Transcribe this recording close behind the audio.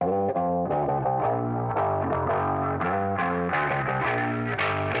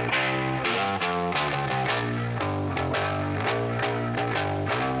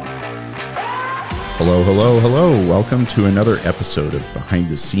Hello, hello, hello. Welcome to another episode of Behind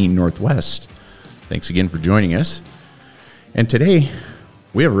the Scene Northwest. Thanks again for joining us. And today,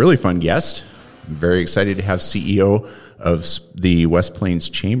 we have a really fun guest. I'm very excited to have CEO of the West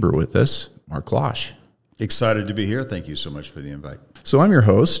Plains Chamber with us, Mark Losh. Excited to be here. Thank you so much for the invite. So I'm your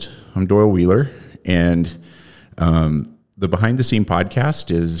host. I'm Doyle Wheeler, and the Behind the Scene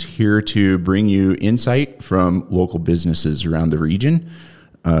podcast is here to bring you insight from local businesses around the region,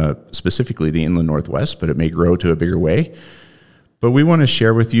 specifically the Inland Northwest, but it may grow to a bigger way. But we want to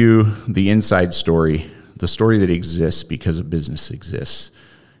share with you the inside story, the story that exists because a business exists.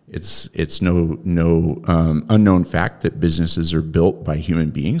 It's no unknown fact that businesses are built by human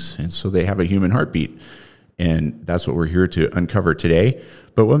beings, and so they have a human heartbeat. And that's what we're here to uncover today.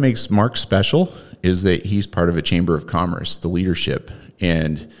 But what makes Mark special is that he's part of a Chamber of Commerce, the leadership.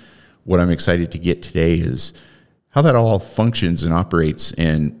 And what I'm excited to get today is how that all functions and operates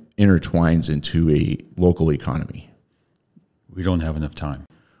and intertwines into a local economy. We don't have enough time.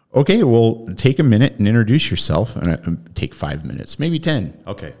 Okay, well, take a minute and introduce yourself. And take 5 minutes, maybe 10.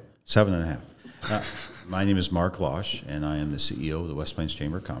 Okay, 7.5. My name is Mark Losh, and I am the CEO of the West Plains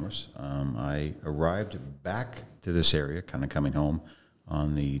Chamber of Commerce. I arrived back to this area, kind of coming home,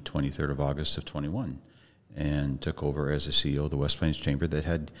 on the 23rd of August of 21, and took over as the CEO of the West Plains Chamber that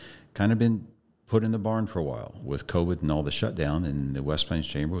had kind of been put in the barn for a while with COVID and all the shutdown. And the West Plains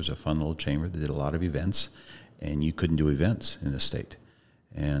Chamber was a fun little chamber that did a lot of events, and you couldn't do events in the state.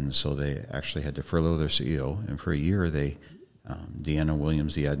 And so they actually had to furlough their CEO, and for a year they Deanna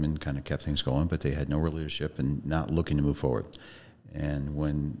Williams, the admin, kind of kept things going, but they had no real leadership and not looking to move forward. And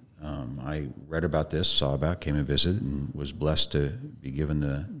when I read about this, saw about, came and visited, and was blessed to be given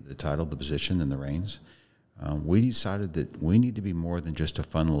the title, the position, and the reins, we decided that we need to be more than just a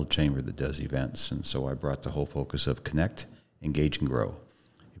fun little chamber that does events. And so I brought the whole focus of connect, engage, and grow.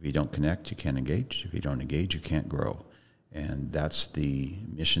 If you don't connect, you can't engage. If you don't engage, you can't grow. And that's the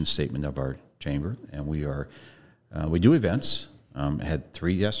mission statement of our chamber. And we do events. I had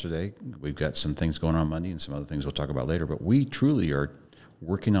 3 yesterday. We've got some things going on Monday and some other things we'll talk about later. But we truly are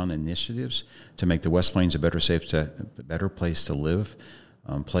working on initiatives to make the West Plains a better place to live,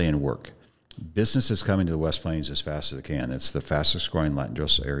 play, and work. Business is coming to the West Plains as fast as it can. It's the fastest growing Latin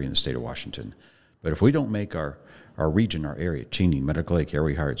industrial area in the state of Washington. But if we don't make our region, our area, Cheney, Medical Lake,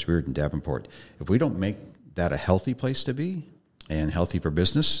 Erie Heights, Reardon, Davenport, if we don't make that a healthy place to be, and healthy for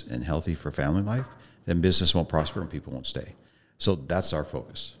business and healthy for family life, then business won't prosper and people won't stay. So that's our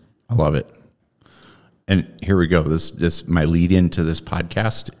focus. I love it. And here we go. This my lead into this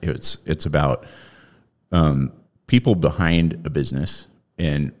podcast. It's about people behind a business.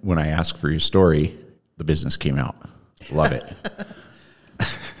 And when I ask for your story, the business came out. Love it.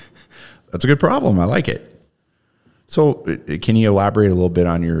 That's a good problem. I like it. So can you elaborate a little bit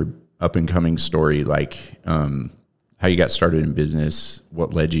on your up and coming story, like how you got started in business,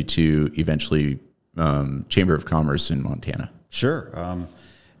 what led you to eventually Chamber of Commerce in Montana? Sure.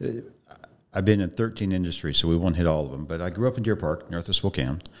 I've been in 13 industries, so we won't hit all of them. But I grew up in Deer Park, north of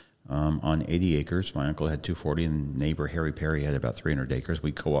Spokane, on 80 acres. My uncle had 240, and neighbor Harry Perry had about 300 acres.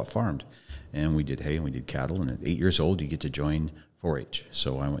 We co-op farmed, and we did hay and we did cattle. And at 8 years old, you get to join 4-H.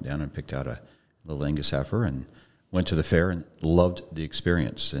 So I went down and picked out a little Angus heifer and went to the fair and loved the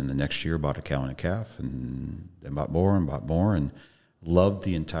experience. And the next year, bought a cow and a calf, and then bought more and loved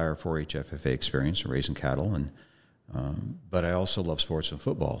the entire 4-H FFA experience, raising cattle. And but I also love sports and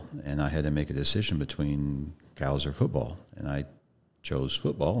football, and I had to make a decision between cows or football. And I chose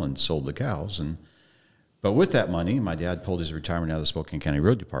football and sold the cows. But with that money, my dad pulled his retirement out of the Spokane County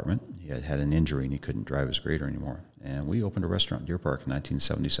Road Department. He had an injury, and he couldn't drive his grader anymore. And we opened a restaurant in Deer Park in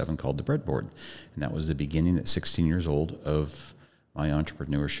 1977 called The Breadboard. And that was the beginning at 16 years old of my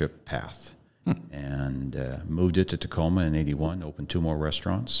entrepreneurship path. And moved it to Tacoma in 81, opened 2 more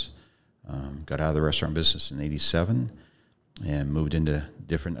restaurants, got out of the restaurant business in 87, and moved into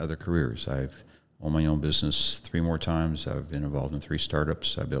different other careers. I've owned my own business 3 more times. I've been involved in 3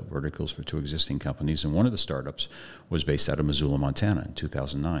 startups. I built verticals for 2 existing companies, and one of the startups was based out of Missoula, Montana in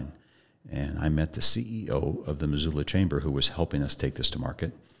 2009. And I met the CEO of the Missoula Chamber who was helping us take this to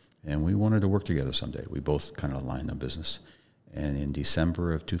market, and we wanted to work together someday. We both kind of aligned on business. And in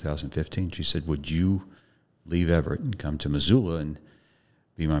December of 2015, she said, would you leave Everett and come to Missoula and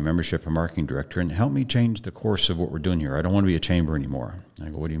be my membership and marketing director and help me change the course of what we're doing here? I don't want to be a chamber anymore. I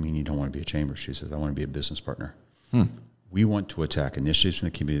go, what do you mean you don't want to be a chamber? She says, I want to be a business partner. We want to attack initiatives in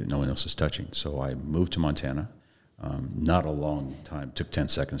the community that no one else is touching. So I moved to Montana. Not a long time. Took 10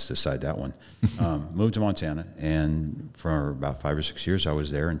 seconds to decide that one. Moved to Montana, and for about 5 or 6 years I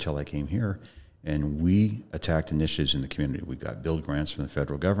was there until I came here And we attacked initiatives in the community. We got build grants from the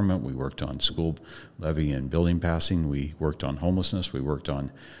federal government. We worked on school levy and building passing. We worked on homelessness. We worked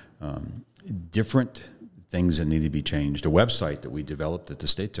on different things that needed to be changed. A website that we developed that the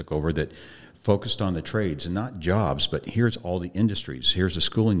state took over that focused on the trades and not jobs, but here's all the industries. Here's the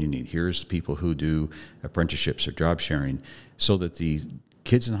schooling you need. Here's the people who do apprenticeships or job sharing, so that the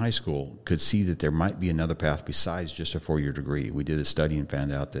kids in high school could see that there might be another path besides just a 4-year degree. We did a study and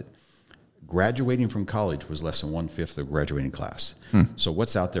found out that graduating from college was less than 1/5 of the graduating class. So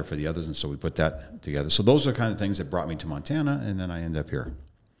what's out there for the others? And so we put that together. So those are the kind of things that brought me to Montana, and then I end up here.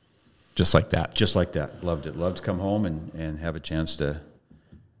 Just like that. Just like that. Loved it. Loved to come home and have a chance to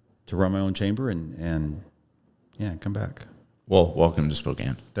run my own chamber and come back. Well, welcome to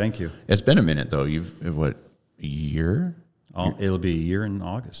Spokane. Thank you. It's been a minute, though. You've, what, a year? It'll be a year in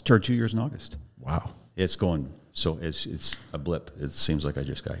August, or 2 years in August. Wow. It's going, so it's a blip. It seems like I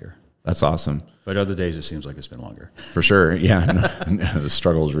just got here. That's awesome. But other days it seems like it's been longer. For sure. Yeah. The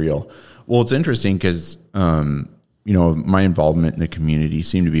struggle is real. Well, it's interesting because, my involvement in the community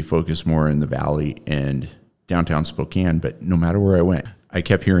seemed to be focused more in the Valley and downtown Spokane, but no matter where I went, I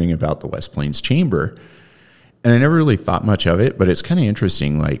kept hearing about the West Plains Chamber, and I never really thought much of it, but it's kind of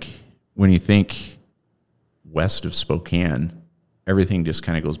interesting. Like when you think west of Spokane, everything just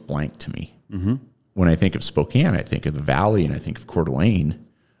kind of goes blank to me. Mm-hmm. When I think of Spokane, I think of the Valley and I think of Coeur d'Alene.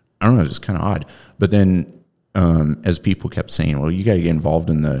 I don't know, it's just kind of odd. But then as people kept saying, well, you got to get involved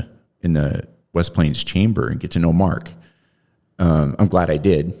in the West Plains Chamber and get to know Mark. I'm glad I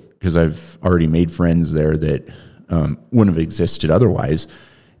did, because I've already made friends there that wouldn't have existed otherwise.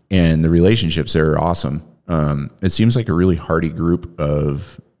 And the relationships there are awesome. It seems like a really hearty group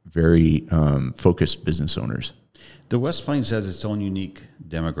of very focused business owners. The West Plains has its own unique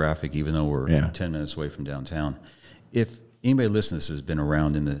demographic, even though we're 10 minutes away from downtown. If anybody listening to this has been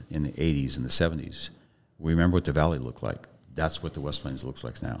around in the 80s and the 70s, we remember what the Valley looked like. That's what the West Plains looks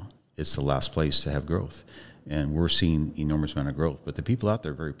like now. It's the last place to have growth. And we're seeing enormous amount of growth. But the people out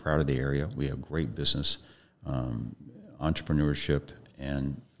there are very proud of the area. We have great business, entrepreneurship,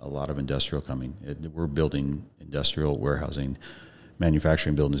 and a lot of industrial coming. We're building industrial warehousing,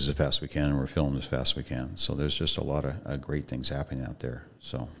 manufacturing buildings as fast as we can, and we're filming as fast as we can. So there's just a lot of great things happening out there.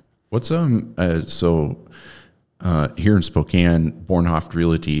 So what's here in Spokane, Bornhoft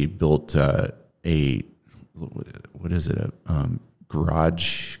Realty built a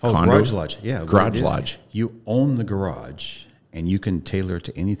garage condo? Garage lodge. Yeah. Garage lodge. You own the garage, and you can tailor it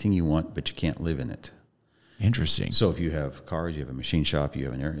to anything you want, but you can't live in it. Interesting. So if you have cars, you have a machine shop, you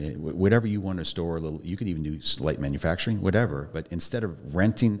have an area, whatever you want to store, you could even do light manufacturing, whatever. But instead of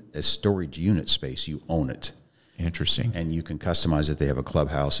renting a storage unit space, you own it. Interesting. And you can customize it. They have a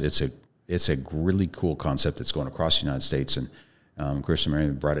clubhouse. It's a really cool concept that's going across the United States. And Chris and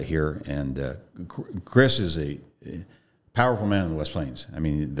Mary brought it here. And Chris is a powerful man in the West Plains. I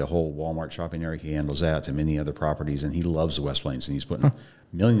mean, the whole Walmart shopping area, he handles that and many other properties. And he loves the West Plains. And he's putting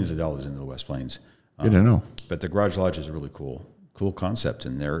millions of dollars into the West Plains. Good to know. But the garage lodge is a really cool concept.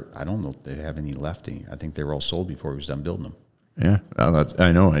 And I don't know if they have any left. I think they were all sold before he was done building them. Yeah,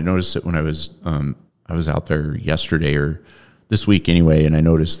 I know. I noticed it when I was out there yesterday or this week anyway, and I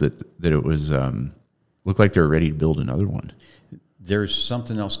noticed that it was looked like they were ready to build another one. There's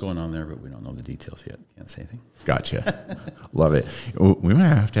something else going on there, but we don't know the details yet. Can't say anything. Gotcha. Love it. We might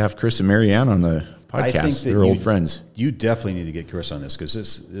have to have Chris and Marianne on the podcast. They're old friends. You definitely need to get Chris on this, because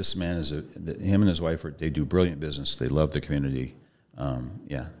this man him and his wife they do brilliant business. They love the community.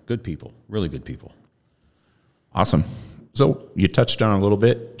 Good people, really good people. Awesome. So you touched on it a little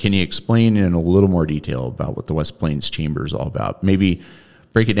bit. Can you explain in a little more detail about what the West Plains Chamber is all about? Maybe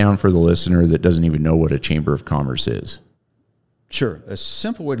break it down for the listener that doesn't even know what a Chamber of Commerce is. Sure. A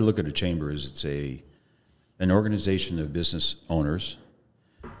simple way to look at a chamber is it's an organization of business owners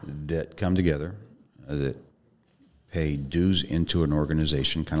that come together, that pay dues into an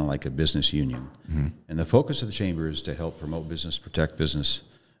organization, kind of like a business union. Mm-hmm. And the focus of the chamber is to help promote business, protect business,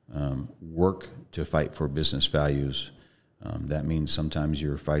 work to fight for business values. That means sometimes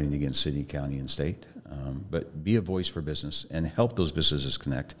you're fighting against city, county, and state. But be a voice for business and help those businesses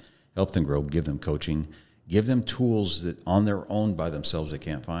connect, help them grow, give them coaching, give them tools that on their own by themselves they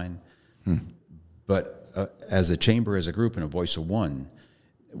can't find. But as a chamber, as a group, and a voice of one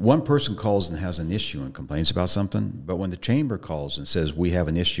person calls and has an issue and complains about something. But when the chamber calls and says, we have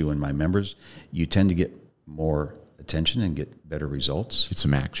an issue in my members, you tend to get more attention and get better results. Get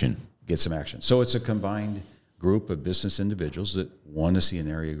some action. So it's a combined group of business individuals that want to see an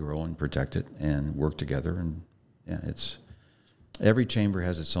area grow and protect it and work together. And every chamber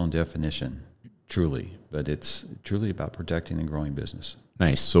has its own definition. truly. But it's truly about protecting and growing business.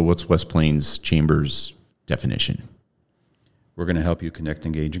 Nice. So what's West Plains Chamber's definition? We're going to help you connect,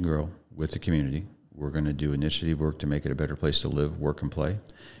 engage, and grow with the community. We're going to do initiative work to make it a better place to live, work, and play.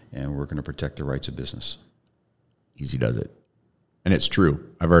 And we're going to protect the rights of business. Easy does it. And it's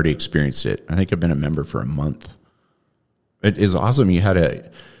true. I've already experienced it. I think I've been a member for a month. It is awesome. I've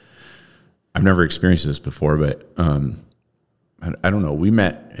never experienced this before, but I don't know. We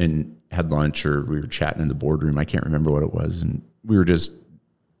met and had lunch, or we were chatting in the boardroom. I can't remember what it was. And we were just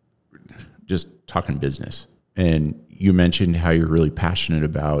talking business. And you mentioned how you're really passionate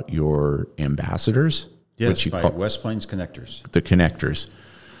about your ambassadors. Yes, which you by call West Plains Connectors. The Connectors.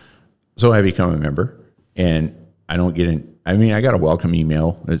 So I become a member, and I don't get in. I mean, I got a welcome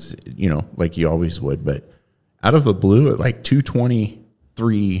email, it's, like you always would, but out of the blue at like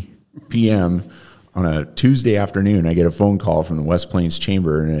 2:23 p.m. on a Tuesday afternoon, I get a phone call from the West Plains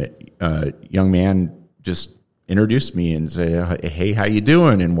Chamber, and a young man just introduced me and said, "Hey, how you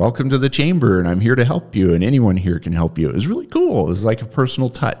doing? And welcome to the chamber, and I'm here to help you, and anyone here can help you." It was really cool. It was like a personal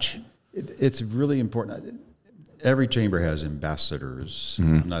touch. It's really important. Every chamber has ambassadors.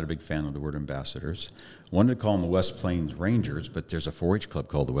 I'm not a big fan of the word ambassadors. I wanted to call them the West Plains Rangers, but there's a 4-H club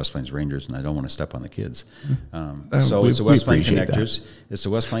called the West Plains Rangers, and I don't want to step on the kids. So it's the West Plains Connectors. It's the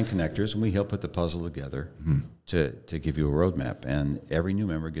West Plains Connectors, and we help put the puzzle together to give you a roadmap. And every new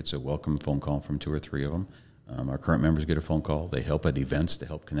member gets a welcome phone call from 2 or 3 of them. Our current members get a phone call. They help at events to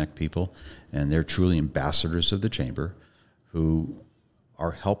help connect people, and they're truly ambassadors of the chamber who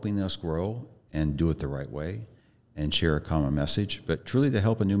are helping us grow and do it the right way and share a common message, but truly to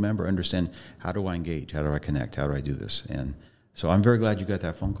help a new member understand, how do I engage? How do I connect? How do I do this? And so I'm very glad you got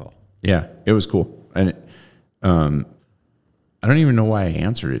that phone call. Yeah, it was cool. And I don't even know why I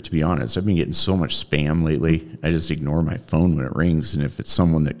answered it, to be honest. I've been getting so much spam lately. I just ignore my phone when it rings, and if it's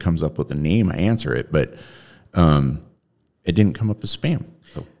someone that comes up with a name, I answer it. But it didn't come up as spam.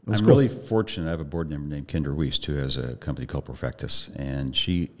 So I'm really fortunate. I have a board member named Kendra Wiest, who has a company called Perfectus, and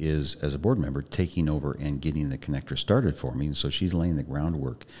she is, as a board member, taking over and getting the connector started for me. And so she's laying the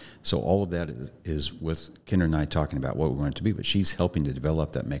groundwork. So all of that is with Kendra and I talking about what we want it to be, but she's helping to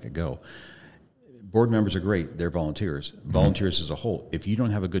develop that, make it go. Board members are great. They're volunteers. Volunteers as a whole. If you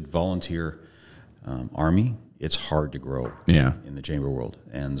don't have a good volunteer army, it's hard to grow in the chamber world.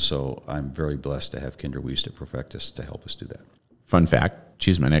 And so I'm very blessed to have Kendra Wiest at Perfectus to help us do that. Fun fact,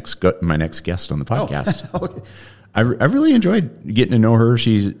 she's my next guest on the podcast. Oh, okay. I really enjoyed getting to know her.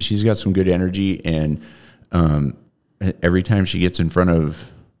 She's got some good energy, and every time she gets in front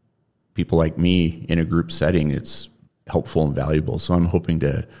of people like me in a group setting, it's helpful and valuable. So I'm hoping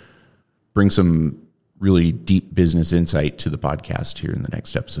to bring some really deep business insight to the podcast here in the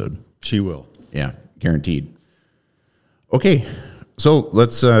next episode. She will. Yeah, guaranteed. Okay. So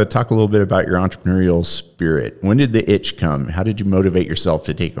let's talk a little bit about your entrepreneurial spirit. When did the itch come? How did you motivate yourself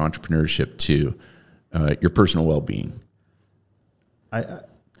to take entrepreneurship to your personal well-being?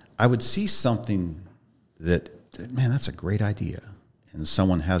 I would see something that, man, that's a great idea. And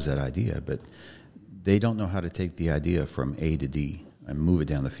someone has that idea, but they don't know how to take the idea from A to D and move it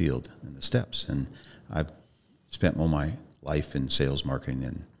down the field in the steps. And I've spent all my life in sales, marketing,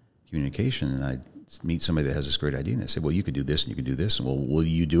 and communication, and I meet somebody that has this great idea, and they say, well, you could do this and you could do this, and well, will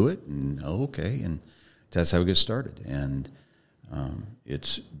you do it? And okay, and that's how we get started. And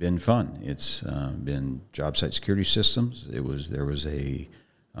it's been fun. It's been job site security systems. There was a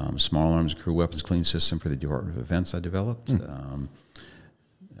small arms crew weapons clean system for the Department of Defense I developed.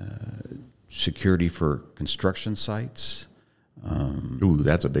 Security for construction sites. Ooh,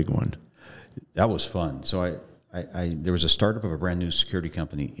 that's a big one. That was fun. So there was a startup of a brand new security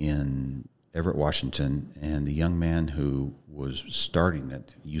company in Everett, Washington, and the young man who was starting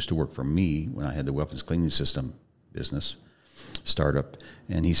it used to work for me when I had the weapons cleaning system business startup,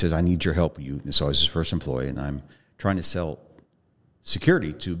 and he says, I need your help. So I was his first employee, and I'm trying to sell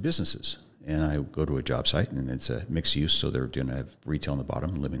security to businesses. And I go to a job site, and it's a mixed use, so they're going to have retail on the bottom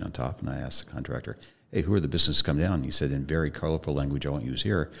and living on top. And I asked the contractor, hey, who are the businesses come down? And he said, in very colorful language I won't use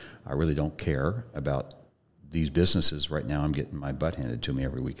here, I really don't care about these businesses. Right now I'm getting my butt handed to me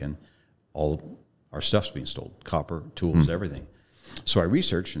every weekend. All our stuff's being stolen, copper, tools, everything. So I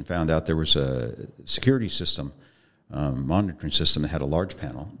researched and found out there was a security system, monitoring system that had a large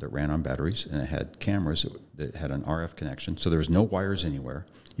panel that ran on batteries, and it had cameras that had an RF connection. So there was no wires anywhere.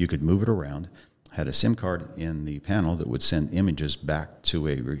 You could move it around. Had a SIM card in the panel that would send images back to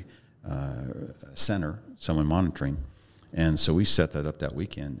a center, someone monitoring. And so we set that up that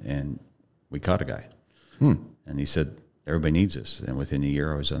weekend, and we caught a guy. And he said, everybody needs this. And within a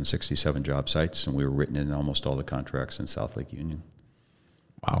year, I was on 67 job sites, and we were written in almost all the contracts in South Lake Union.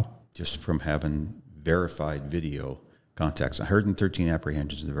 Wow. just from having verified video contacts. 113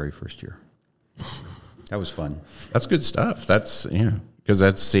 apprehensions in the very first year. That was fun. That's good stuff. That's, because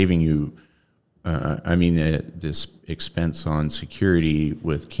that's saving you. This expense on security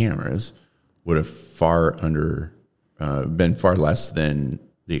with cameras would have been far less than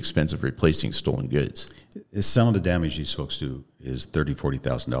the expense of replacing stolen goods. Some of the damage these folks do is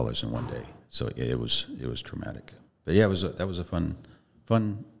 $30,000-$40,000 in one day. So it was traumatic. But yeah, that was a fun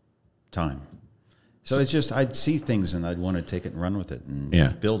time. So it's just, I'd see things and I'd want to take it and run with it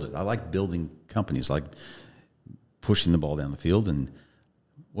and build it. I like building companies, like pushing the ball down the field and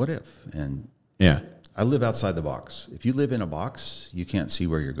what if? And I live outside the box. If you live in a box, you can't see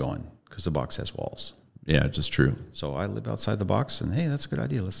where you're going because the box has walls. Yeah, just true. So I live outside the box and, hey, that's a good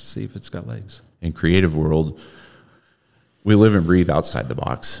idea. Let's see if it's got legs. In creative world, we live and breathe outside the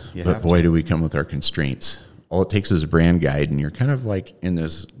box. But boy, do we come with our constraints. All it takes is a brand guide and you're kind of like in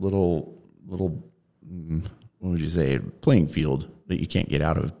this little what would you say, playing field that you can't get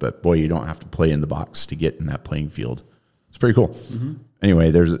out of. But boy, you don't have to play in the box to get in that playing field. It's pretty cool. Mm-hmm. Anyway,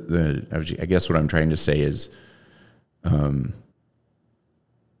 I guess what I'm trying to say is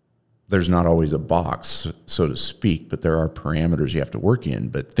there's not always a box, so to speak, but there are parameters you have to work in.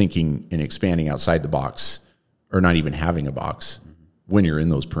 But thinking and expanding outside the box, or not even having a box, when you're in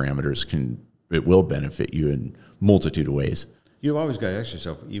those parameters, it will benefit you in multitude of ways. You've always got to ask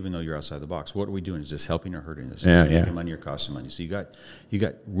yourself, even though you're outside the box, what are we doing? Is this helping or hurting us? Yeah, is it making money or costing money? So you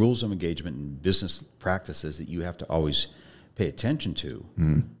got rules of engagement and business practices that you have to always pay attention to,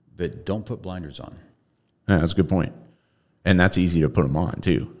 but don't put blinders on. Yeah, that's a good point. And that's easy to put them on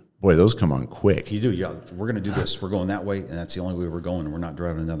too. Boy, those come on quick. You do. Yeah, we're going to do this. We're going that way, and that's the only way we're going, and we're not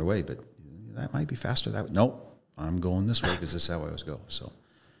driving another way. But that might be faster that way. Nope, I'm going this way because this is how I always go. So,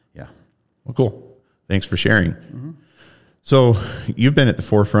 yeah. Well, cool. Thanks for sharing. Mm-hmm. So you've been at the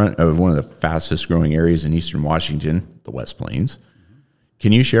forefront of one of the fastest growing areas in Eastern Washington, the West Plains. Mm-hmm.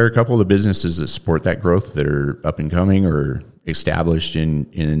 Can you share a couple of the businesses that support that growth that are up and coming or established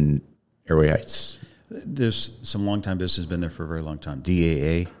in Airway Heights? There's some long-time business been there for a very long time.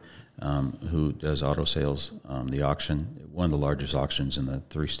 DAA, who does auto sales, the auction, one of the largest auctions in the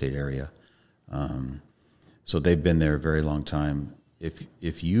three-state area. So they've been there a very long time.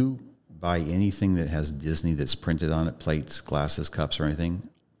 If you buy anything that has Disney that's printed on it, plates, glasses, cups, or anything,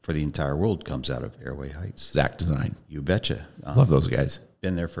 for the entire world comes out of Airway Heights. Zach Design. You betcha. Love those guys.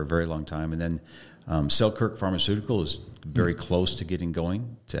 Been there for a very long time. And then Selkirk Pharmaceutical is very close to getting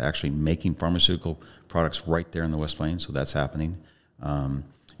going, to actually making pharmaceutical products right there in the West Plains, so that's happening.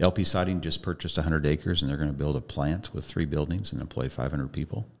 LP Siding just purchased 100 acres, and they're going to build a plant with 3 buildings and employ 500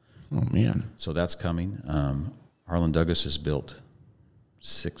 people. Oh, man. So that's coming. Harlan Douglas has built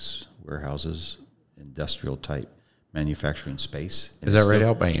 6 warehouses, industrial-type manufacturing space. Is that right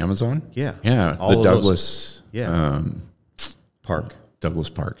out by Amazon? Yeah. Yeah, the Douglas Park. Douglas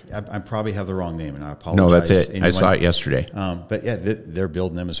Park. I probably have the wrong name, and I apologize. No, that's it. Anyone, I saw it yesterday. But yeah, they're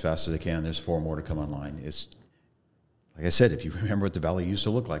building them as fast as they can. There's 4 more to come online. It's like I said, if you remember what the valley used to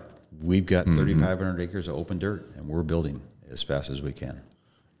look like, we've got 3,500 acres of open dirt, and we're building as fast as we can.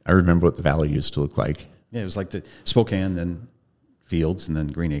 I remember what the valley used to look like. Yeah, it was like the Spokane, then fields, and then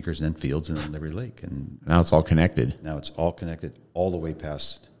Green Acres, and then fields, and then Liberty Lake. And now it's all connected. Now it's all connected all the way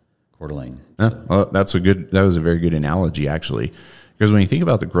past Coeur d'Alene. Well, that was a very good analogy, actually. Because when you think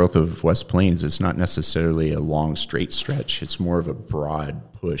about the growth of West Plains, it's not necessarily a long, straight stretch. It's more of a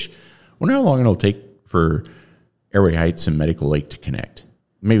broad push. I wonder how long it'll take for Airway Heights and Medical Lake to connect.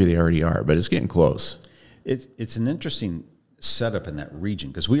 Maybe they already are, but it's getting close. It's an interesting setup in that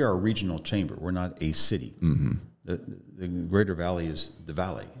region, because we are a regional chamber. We're not a city. Mm-hmm. The Greater Valley is the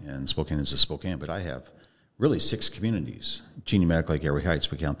valley, and Spokane is the Spokane. But I have really 6 communities. Cheney, Medical Lake, Airway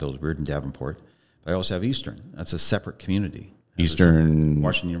Heights, we count those, Reardon, Davenport. But I also have Eastern. That's a separate community. Eastern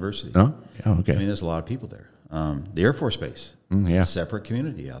Washington University. Oh, yeah, okay. I mean, there's a lot of people there. The Air Force Base, separate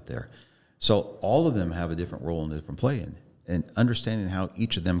community out there. So all of them have a different role and a different play in. And understanding how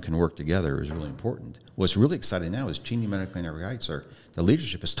each of them can work together is really important. What's really exciting now is Cheney, Medical, and Airway Heights, the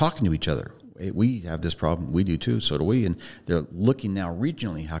leadership is talking to each other. We have this problem. We do too. So do we. And they're looking now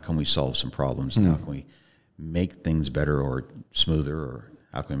regionally, how can we solve some problems? And how can we make things better or smoother, or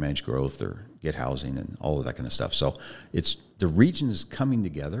how can we manage growth or get housing and all of that kind of stuff. So the region is coming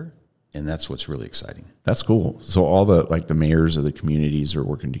together, and that's what's really exciting. That's cool. So all the mayors of the communities are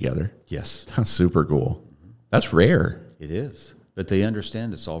working together. Yes. That's super cool. That's rare. It is. But they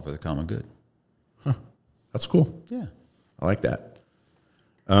understand it's all for the common good. Huh. That's cool. Yeah. I like that.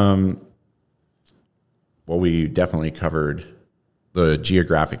 Well, we definitely covered the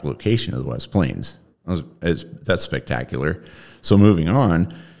geographic location of the West Plains. That's spectacular. So moving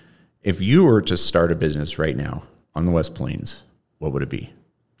on, If you were to start a business right now on the West Plains, what would it be?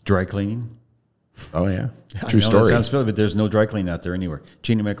 Dry cleaning. Oh, yeah. I True know story. That sounds silly, but there's no dry cleaning out there anywhere.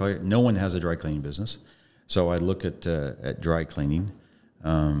 Cheney Medical, no one has a dry cleaning business. So I look at dry cleaning.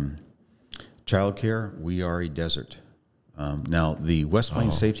 Childcare, we are a desert. Now, the West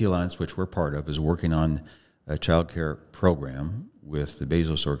Plains Safety Alliance, which we're part of, is working on a childcare program with the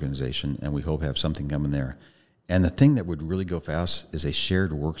Bezos organization, and we hope to have something coming there. And the thing that would really go fast is a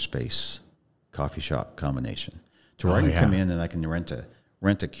shared workspace coffee shop combination. To where I can come in and I can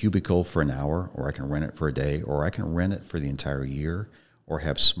rent a cubicle for an hour, or I can rent it for a day, or I can rent it for the entire year, or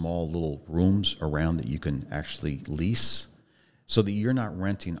have small little rooms around that you can actually lease, so that you're not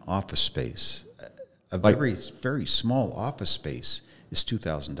renting office space. A very, very small office space is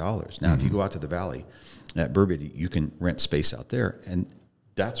 $2,000. Now, if you go out to the valley at Burbidge, you can rent space out there, and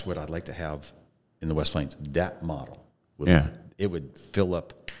that's what I'd like to have in the West Plains. That model, it would fill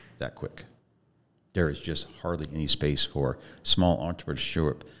up that quick. There is just hardly any space for small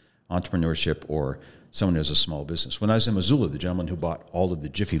entrepreneurship or someone who has a small business. When I was in Missoula, the gentleman who bought all of the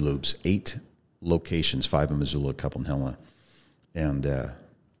Jiffy Lubes, 8 locations, 5 in Missoula, a couple in Helena, and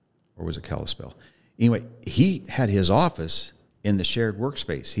or was it Kalispell? Anyway, he had his office in the shared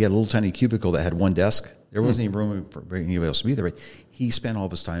workspace. He had a little tiny cubicle that had one desk. There wasn't any room for anybody else to be there. But he spent all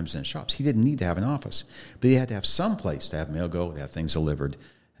of his time in shops. He didn't need to have an office, but he had to have some place to have mail go, to have things delivered,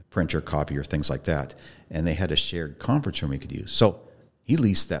 printer, copier, things like that. And they had a shared conference room he could use. So he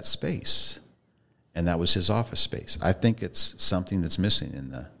leased that space, and that was his office space. I think it's something that's missing in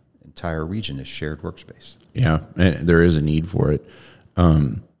the entire region, is shared workspace. Yeah, and there is a need for it.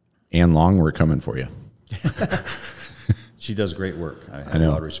 Ann Long, we're coming for you. She does great work. I have a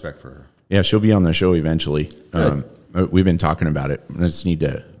lot of respect for her. Yeah, she'll be on the show eventually. We've been talking about it. I just need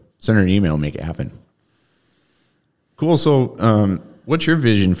to send her an email and make it happen. Cool. So what's your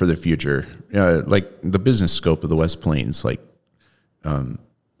vision for the future? Like the business scope of the West Plains, like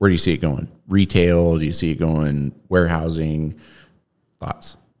where do you see it going? Retail? Do you see it going warehousing?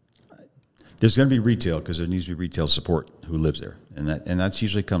 Thoughts? There's going to be retail because there needs to be retail support who lives there. And that's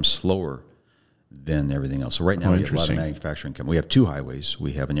usually comes slower than everything else. So right now we have a lot of manufacturing coming. We have 2 highways.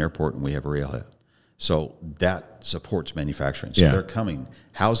 We have an airport and we have a railhead. So that supports manufacturing. So they're coming.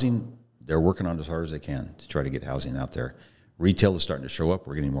 Housing, they're working on as hard as they can to try to get housing out there. Retail is starting to show up.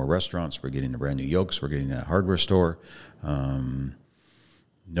 We're getting more restaurants. We're getting a brand new Yokes. We're getting a hardware store. No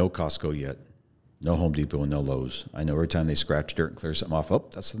Costco yet. No Home Depot and no Lowe's. I know every time they scratch dirt and clear something off,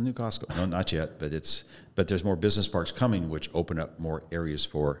 that's the new Costco. No, not yet, but there's more business parks coming, which open up more areas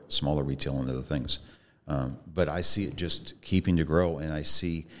for smaller retail and other things. But I see it just keeping to grow, and I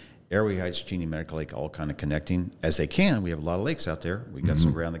see Airway Heights, Cheney, Medical Lake all kind of connecting as they can. We have a lot of lakes out there. We got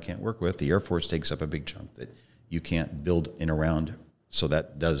some ground they can't work with. The Air Force takes up a big chunk that you can't build in around, so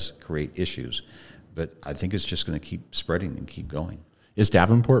that does create issues. But I think it's just going to keep spreading and keep going. Is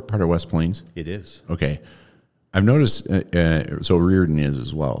Davenport part of West Plains? It is. Okay. I've noticed, so Reardon is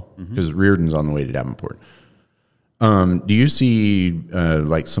as well, because Reardon's on the way to Davenport. Do you see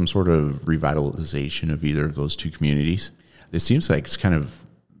like some sort of revitalization of either of those 2 communities? It seems like it's kind of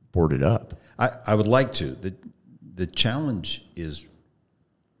boarded up. I would like to. The challenge is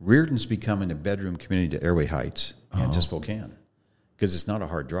Reardon's becoming a bedroom community to Airway Heights and to Spokane, because it's not a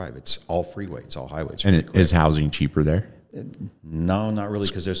hard drive. It's all freeway. It's all highways. And is housing cheaper there? No, not really,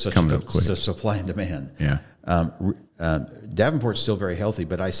 because there's such a supply and demand. Yeah. Davenport's still very healthy,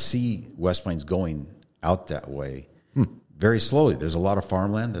 but I see West Plains going out that way very slowly. There's a lot of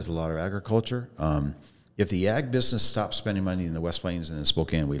farmland. There's a lot of agriculture. If the ag business stopped spending money in the West Plains and in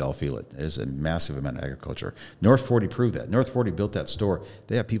Spokane, we'd all feel it. There's a massive amount of agriculture. North 40 proved that. North 40 built that store.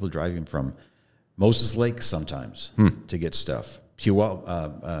 They have people driving from Moses Lake sometimes to get stuff.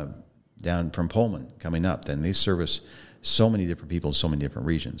 Down from Pullman coming up. Then they service so many different people in so many different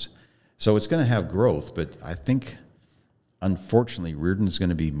regions. So it's going to have growth, but I think, unfortunately, Reardon is going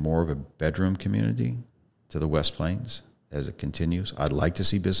to be more of a bedroom community to the West Plains as it continues. I'd like to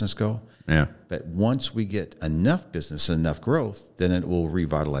see business go. Yeah. But once we get enough business and enough growth, then it will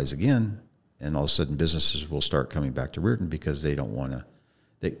revitalize again, and all of a sudden businesses will start coming back to Reardon because they don't want to,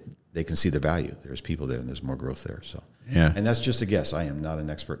 they can see the value. There's people there and there's more growth there. So. Yeah, and that's just a guess. I am not an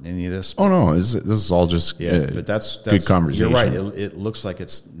expert in any of this. Oh no, this is all just but that's good conversation. You're right. It looks like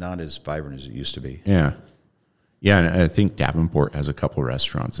it's not as vibrant as it used to be. Yeah, and I think Davenport has a couple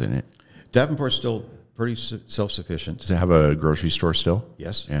restaurants in it. Davenport's still pretty self-sufficient. Does it have a grocery store still?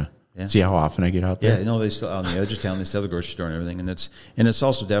 Yes. Yeah. See how often I get out there? Yeah, no, they still on the edge of town. They still have a grocery store and everything, and it's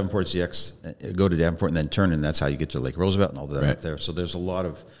also Davenport's the go to Davenport and then turn, and that's how you get to Lake Roosevelt and all that up there. So there's a lot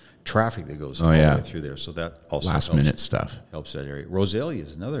of traffic that goes all the way through there. So that also last minute stuff helps that area. Rosalia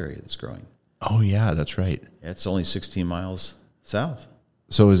is another area that's growing. Oh yeah, that's right. It's only 16 miles south.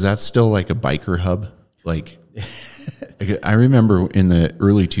 So is that still like a biker hub? Like, I remember in the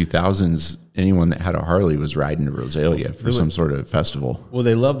early 2000s, anyone that had a Harley was riding to Rosalia for some sort of festival. Well,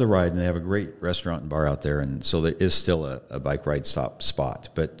 they love the ride, and they have a great restaurant and bar out there, and so there is still a bike ride stop spot.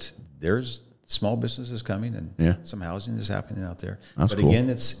 But there's small businesses coming, and some housing is happening out there. That's but cool. Again,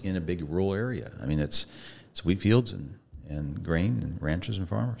 it's in a big rural area. I mean, it's wheat fields and grain and ranchers and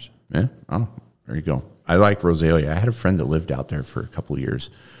farmers. Yeah. Oh, there you go. I like Rosalia. I had a friend that lived out there for a couple of years,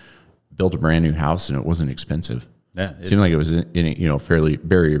 built a brand new house, and it wasn't expensive. Yeah, it seemed like it was in fairly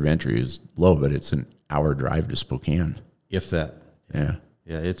barrier of entry is low, but it's an hour drive to Spokane. If that. Yeah.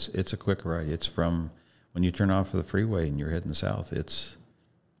 Yeah, it's a quick ride. It's from when you turn off of the freeway and you're heading south, it's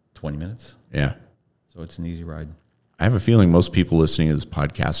 20 minutes. Yeah. So it's an easy ride. I have a feeling most people listening to this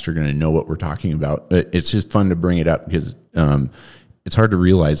podcast are going to know what we're talking about. It's just fun to bring it up because it's hard to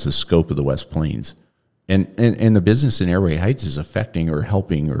realize the scope of the West Plains. And the business in Airway Heights is affecting or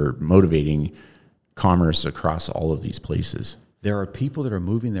helping or motivating commerce across all of these places. There are people that are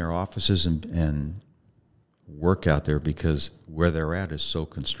moving their offices and work out there because where they're at is so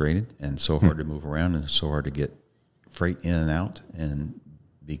constrained and so hard to move around and so hard to get freight in and out. And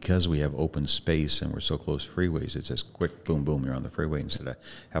because we have open space and we're so close to freeways, it's just quick, boom, boom, you're on the freeway instead of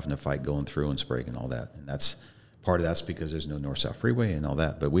having to fight going through and spraying and all that. And that's part of that's because there's no north-south freeway and all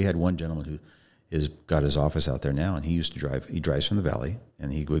that. But we had one gentleman who got his office out there now, and he used to drive. He drives from the valley,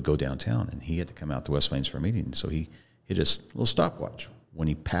 and he would go downtown, and he had to come out to West Plains for a meeting. So he hit a little stopwatch when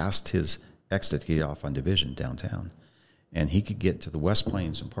he passed his exit to get off on Division downtown, and he could get to the West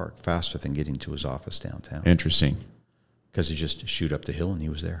Plains and park faster than getting to his office downtown. Interesting. Because he just shoot up the hill, and he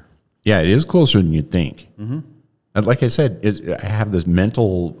was there. Yeah, it is closer than you'd think. Mm-hmm. And like I said, I have this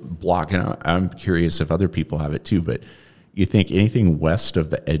mental block, and I'm curious if other people have it too, but you think anything west of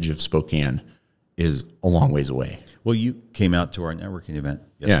the edge of Spokane is a long ways away. Well, you came out to our networking event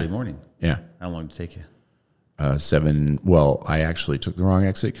yesterday morning. Yeah. How long did it take you? 7. Well, I actually took the wrong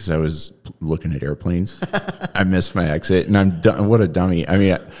exit because I was looking at airplanes. I missed my exit, and I'm done. What a dummy. I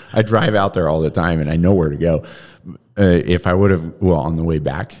mean, I drive out there all the time, and I know where to go. If I would have, on the way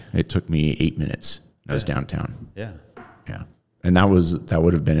back, it took me 8 minutes. I was downtown. Yeah. Yeah. And that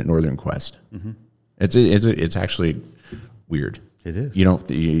would have been at Northern Quest. Mm-hmm. It's actually weird. It is.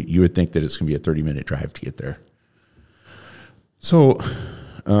 You would think that it's going to be a 30-minute drive to get there. So,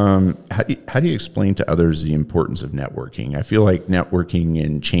 how do you explain to others the importance of networking? I feel like networking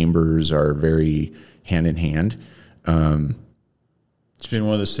and chambers are very hand in hand. It's been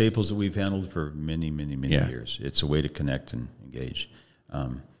one of the staples that we've handled for many, many, many years. It's a way to connect and engage.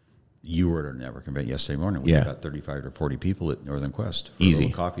 You were at our networking event yesterday morning. We had about 35 or 40 people at Northern Quest for a little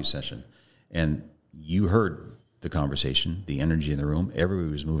coffee session. And you heard the conversation, the energy in the room. Everybody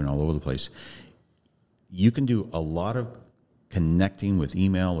was moving all over the place. You can do a lot of connecting with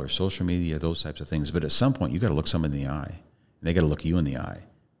email or social media, those types of things. But at some point, you got to look someone in the eye. And they got to look you in the eye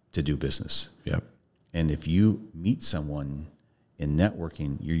to do business. Yep. And if you meet someone in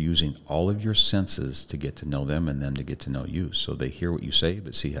networking, you're using all of your senses to get to know them and them to get to know you. So they hear what you say,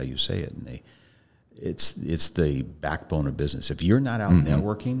 but see how you say it. And it's the backbone of business. If you're not out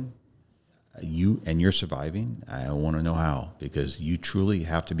networking, you're surviving, I want to know how, because you truly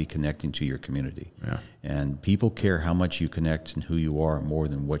have to be connecting to your community. Yeah. And people care how much you connect and who you are more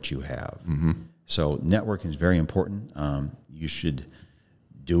than what you have. Mm-hmm. So networking is very important. You should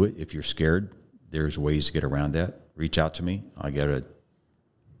do it. If you're scared, there's ways to get around that. Reach out to me. I got a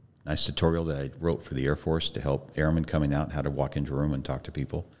nice tutorial that I wrote for the Air Force to help airmen coming out how to walk into a room and talk to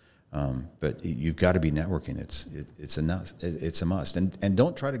people. But you've got to be networking. It's a must. And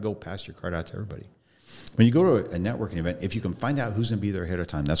don't try to go pass your card out to everybody. When you go to a networking event, if you can find out who's going to be there ahead of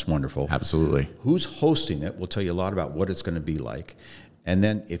time, that's wonderful. Absolutely. Who's hosting it will tell you a lot about what it's going to be like. And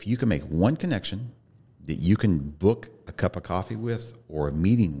then if you can make one connection that you can book a cup of coffee with or a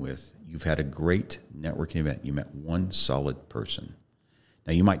meeting with, you've had a great networking event. You met one solid person.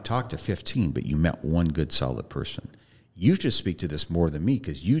 Now, you might talk to 15, but you met one good, solid person. You should speak to this more than me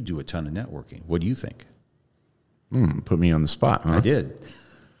because you do a ton of networking. What do you think? Put me on the spot, huh? I did.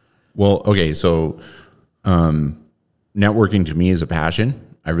 Well, okay, so networking to me is a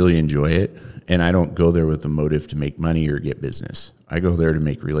passion. I really enjoy it, and I don't go there with the motive to make money or get business. I go there to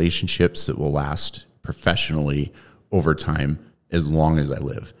make relationships that will last professionally over time as long as I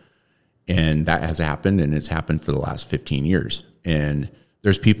live. And that has happened, and it's happened for the last 15 years. And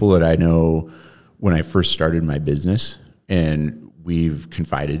there's people that I know when I first started my business, and we've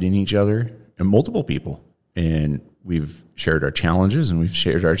confided in each other, and multiple people. And we've shared our challenges and we've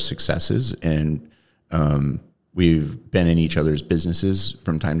shared our successes, and we've been in each other's businesses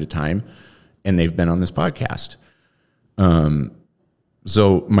from time to time, and they've been on this podcast.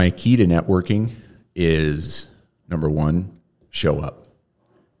 So my key to networking is, number one, show up.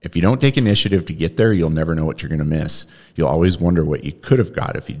 If you don't take initiative to get there, you'll never know what you're going to miss. You'll always wonder what you could have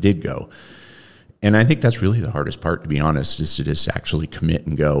got if you did go. And I think that's really the hardest part, to be honest, is to just actually commit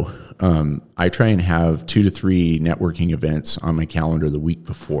and go. I try and have 2 to 3 networking events on my calendar the week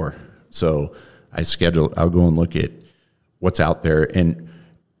before. So I'll go and look at what's out there. And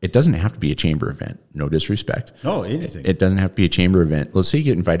it doesn't have to be a chamber event. No disrespect. No, anything. It doesn't have to be a chamber event. Let's say you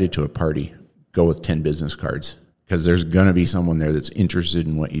get invited to a party. Go with 10 business cards, because there's going to be someone there that's interested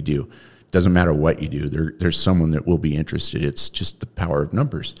in what you do. Doesn't matter what you do. There's someone that will be interested. It's just the power of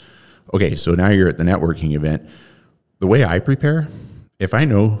numbers. Okay, so now you're at the networking event. The way I prepare, if I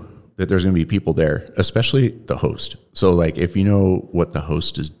know that there's going to be people there, especially the host. So like if you know what the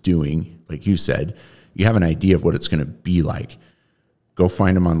host is doing, like you said, you have an idea of what it's going to be like. Go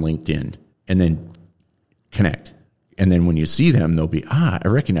find them on LinkedIn and then connect. And then when you see them, they'll be, I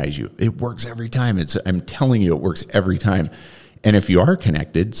recognize you. It works every time. I'm telling you, it works every time. And if you are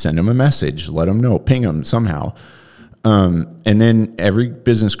connected, send them a message, let them know, ping them somehow. And then every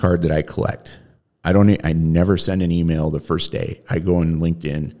business card that I collect, I never send an email the first day. I go on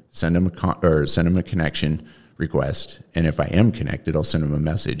LinkedIn, send them a connection request. And if I am connected, I'll send them a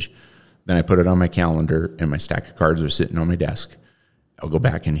message. Then I put it on my calendar, and my stack of cards are sitting on my desk. I'll go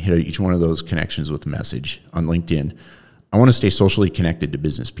back and hit each one of those connections with a message on LinkedIn. I want to stay socially connected to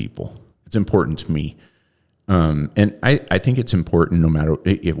business people. It's important to me. And I think it's important no matter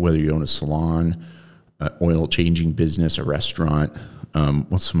whether you own a salon, oil changing business, a restaurant,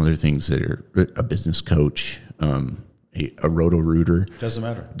 what's some other things that are a business coach, a roto-rooter. Doesn't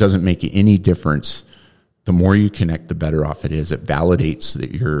matter. Doesn't make any difference. The more you connect, the better off it is. It validates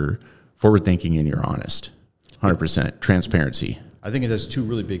that you're forward thinking and you're honest. 100% transparency. I think it does 2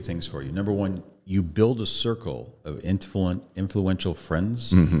 really big things for you. Number one, you build a circle of influential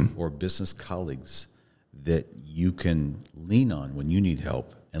friends or business colleagues that you can lean on when you need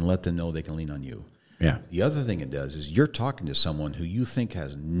help, and let them know they can lean on you. Yeah. The other thing it does is you're talking to someone who you think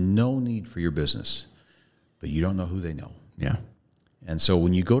has no need for your business, but you don't know who they know. Yeah. And so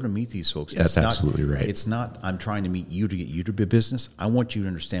when you go to meet these folks, that's absolutely right. It's not, I'm trying to meet you to get you to be business. I want you to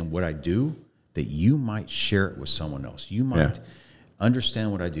understand what I do, that you might share it with someone else. You might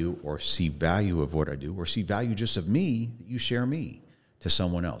understand what I do, or see value of what I do, or see value just of me, that you share me to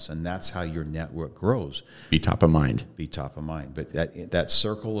someone else. And that's how your network grows. Be top of mind. Be top of mind. But that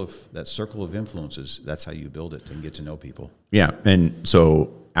circle of influences, that's how you build it and get to know people. Yeah. And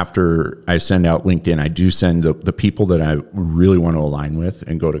so after I send out LinkedIn, I do send the people that I really want to align with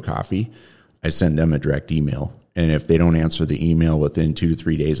and go to coffee. I send them a direct email. And if they don't answer the email within 2 to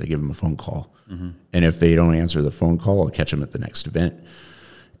 3 days, I give them a phone call. And if they don't answer the phone call, I'll catch them at the next event,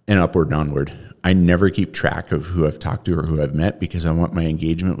 and upward and onward. I never keep track of who I've talked to or who I've met, because I want my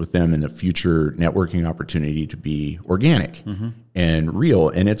engagement with them and the future networking opportunity to be organic and real.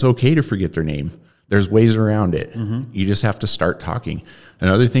 And it's okay to forget their name. There's ways around it. You just have to start talking.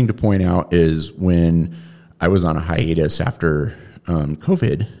 Another thing to point out is when I was on a hiatus after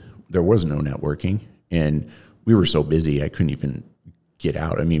COVID, there was no networking, and we were so busy I couldn't even get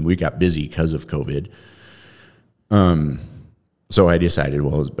out. I mean, we got busy because of COVID. So I decided,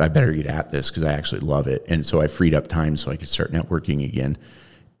 well, I better get at this because I actually love it. And so I freed up time so I could start networking again.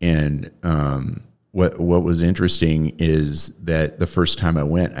 And what was interesting is that the first time I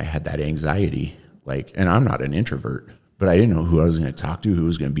went, I had that anxiety. And I'm not an introvert, but I didn't know who I was going to talk to, who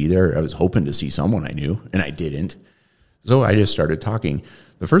was going to be there. I was hoping to see someone I knew, and I didn't. So I just started talking.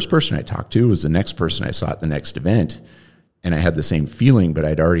 The first person I talked to was the next person I saw at the next event. And I had the same feeling, but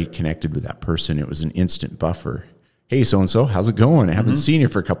I'd already connected with that person. It was an instant buffer. Hey, so-and-so, how's it going? I haven't seen you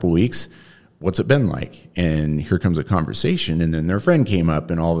for a couple of weeks. What's it been like? And here comes a conversation. And then their friend came up,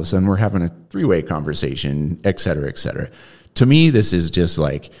 and all of a sudden we're having a 3-way conversation, et cetera, et cetera. To me, this is just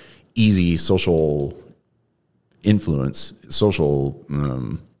like easy social influence, social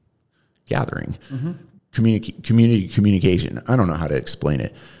gathering, community communication. I don't know how to explain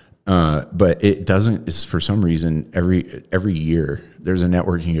it. But it doesn't, it's for some reason, every year there's a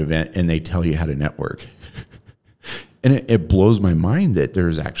networking event and they tell you how to network. And it blows my mind that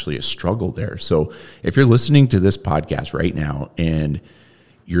there's actually a struggle there. So if you're listening to this podcast right now and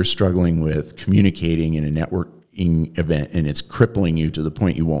you're struggling with communicating in a networking event and it's crippling you to the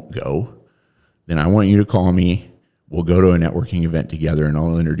point you won't go, then I want you to call me. We'll go to a networking event together, and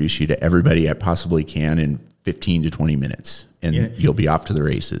I'll introduce you to everybody I possibly can in 15 to 20 minutes, and you'll be off to the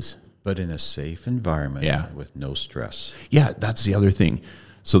races. but in a safe environment Yeah. with no stress. Yeah, that's the other thing.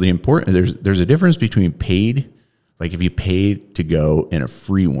 So there's a difference between paid, like if you pay to go, and a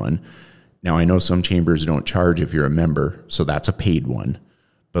free one. Now I know some chambers don't charge if you're a member, so that's a paid one.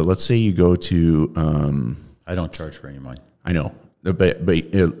 But let's say you go to I don't charge for any of mine. I know, but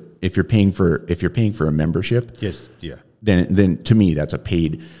if you're paying for a membership, Yes, yeah. then to me that's a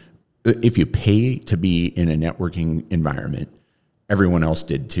paid. If you pay to be in a networking environment, everyone else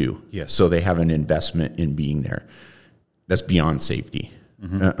did too. Yes. So they have an investment in being there. That's beyond safety.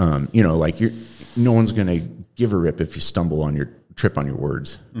 Like no one's going to give a rip if you trip on your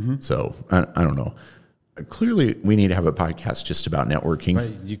words. So I don't know. Clearly, we need to have a podcast just about networking.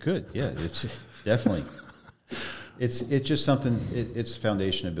 Right, you could, yeah. It's definitely. It's just something. It's the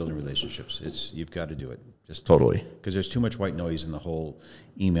foundation of building relationships. You've got to do it. Just Totally. Because there's too much white noise in the whole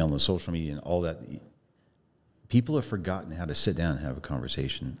email and the social media and all that. People have forgotten how to sit down and have a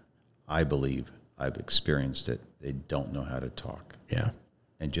conversation. I believe I've experienced it. They don't know how to talk. Yeah.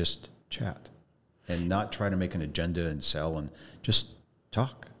 And just chat, and not try to make an agenda and sell, and just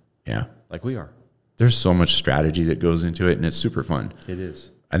talk. Yeah. Like we are. There's so much strategy that goes into it, and it's super fun. It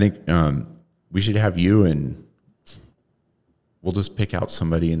is. I think we should have you, and we'll just pick out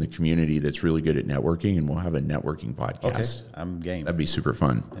somebody in the community that's really good at networking, and we'll have a networking podcast. Okay, I'm game. That'd be super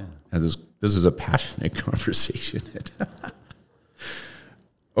fun. Yeah. And this is a passionate conversation.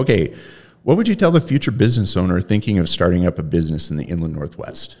 Okay, what would you tell the future business owner thinking of starting up a business in the Inland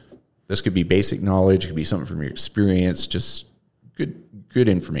Northwest? This could be basic knowledge, it could be something from your experience, just good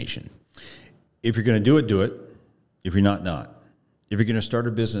information. If you're going to do it, do it. If you're not, not. If you're going to start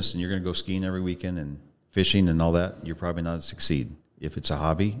a business and you're going to go skiing every weekend and fishing and all that, you're probably not going to succeed. If it's a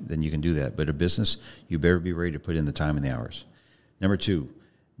hobby, then you can do that. But a business, you better be ready to put in the time and the hours. Number 2,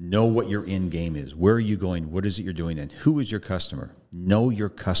 know what your end game is. Where are you going? What is it you're doing? And who is your customer? Know your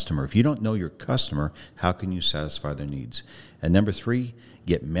customer. If you don't know your customer, how can you satisfy their needs? And number 3,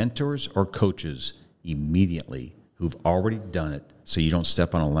 get mentors or coaches immediately who've already done it so you don't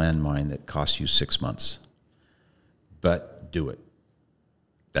step on a landmine that costs you 6 months. But do it.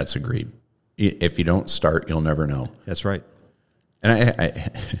 That's agreed. If you don't start, you'll never know. That's right. And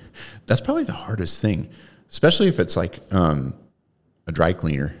I that's probably the hardest thing, especially if it's like a dry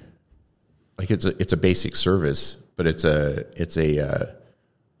cleaner. Like it's a basic service, but it's a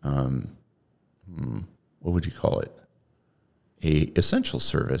what would you call it? A essential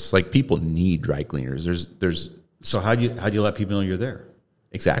service. Like people need dry cleaners. There's So how do you let people know you're there?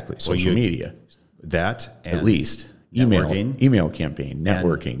 exactly social media, That and at least networking. email campaign,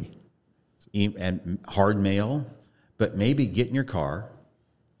 networking. And hard mail, but maybe get in your car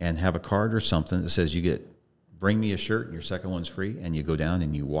and have a card or something that says bring me a shirt and your second one's free, and you go down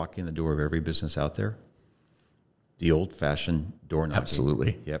and you walk in the door of every business out there. The old-fashioned door knocking.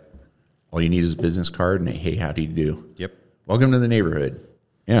 Absolutely. Yep. All you need is a business card and a hey, how do you do? Yep. Welcome to the neighborhood.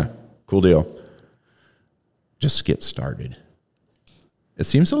 Yeah, cool deal. Just get started. It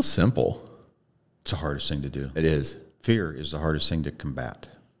seems so simple. It's the hardest thing to do. It is. Fear is the hardest thing to combat.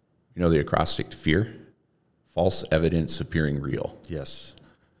 You know the acrostic to fear? False evidence appearing real. Yes.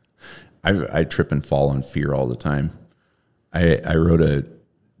 I trip and fall on fear all the time. I wrote a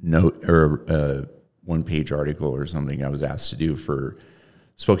note or a one-page article or something I was asked to do for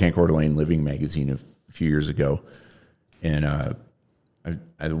Spokane Coeur d'Alene Living magazine a few years ago. And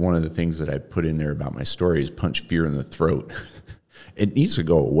one of the things that I put in there about my story is punch fear in the throat. It needs to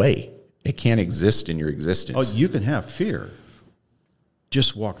go away. It can't exist in your existence. Oh, you can have fear.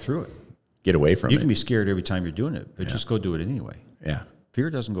 Just walk through it. Get away from it. You can be scared every time you're doing it, but just go do it anyway. Yeah.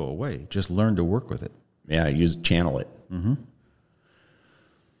 Fear doesn't go away. Just learn to work with it. Yeah, channel it. Mm-hmm.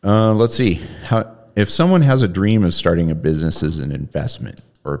 Let's see. If someone has a dream of starting a business as an investment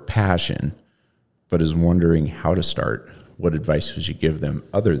or a passion, but is wondering how to start, what advice would you give them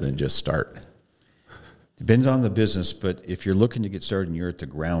other than just start? Depends on the business, but if you're looking to get started and you're at the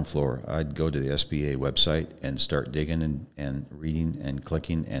ground floor, I'd go to the SBA website and start digging and reading and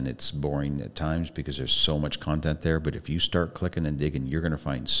clicking, and it's boring at times because there's so much content there. But if you start clicking and digging, you're going to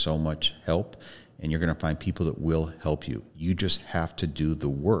find so much help, and you're going to find people that will help you. You just have to do the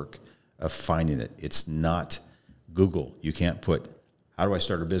work of finding it. It's not Google. You can't put, how do I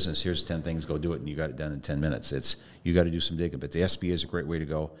start a business? Here's 10 things, go do it, and you got it done in 10 minutes. You got to do some digging. But the SBA is a great way to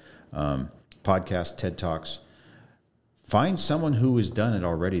go. Podcasts, TED Talks. Find someone who has done it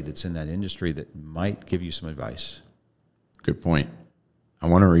already that's in that industry that might give you some advice. Good point. I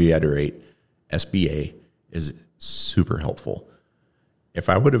want to reiterate, SBA is super helpful. If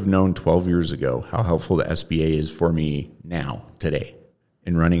I would have known 12 years ago how helpful the SBA is for me now, today,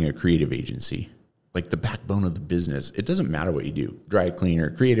 in running a creative agency, like the backbone of the business. It doesn't matter what you do, dry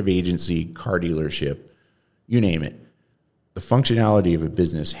cleaner, creative agency, car dealership, you name it. The functionality of a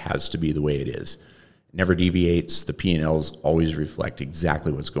business has to be the way it is. It never deviates. The P&Ls always reflect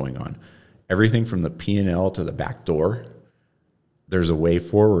exactly what's going on. Everything from the P&L to the back door, there's a way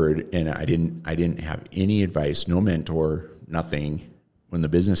forward, and I didn't have any advice, no mentor, nothing. When the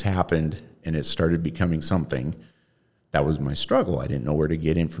business happened and it started becoming something, that was my struggle. I didn't know where to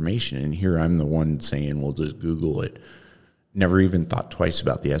get information. And here I'm the one saying, well, just Google it. Never even thought twice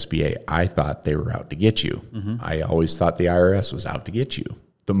about the SBA. I thought they were out to get you. Mm-hmm. I always thought the IRS was out to get you.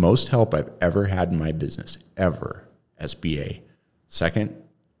 The most help I've ever had in my business, ever, SBA. Second,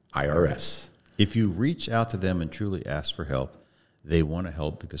 IRS. If you reach out to them and truly ask for help, they want to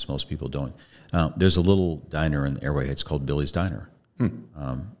help because most people don't. There's a little diner in the Airway. It's called Billy's Diner.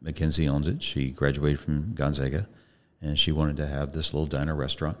 Mackenzie owns it. She graduated from Gonzaga, and she wanted to have this little diner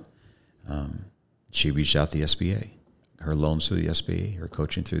restaurant. She reached out to the SBA. Her loans through the SBA, her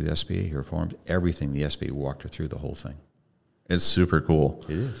coaching through the SBA, her forms, everything, the SBA walked her through the whole thing. It's super cool.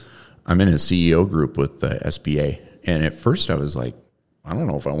 It is. I'm in a CEO group with the SBA, and at first I was like, I don't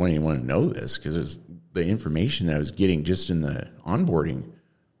know if I want anyone to know this, because the information that I was getting just in the onboarding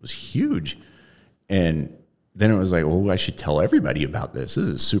was huge. And then it was like, oh, I should tell everybody about this. This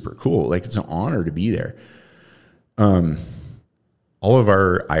is super cool. Like, it's an honor to be there. All of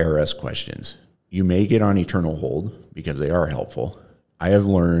our IRS questions, you may get on eternal hold because they are helpful. I have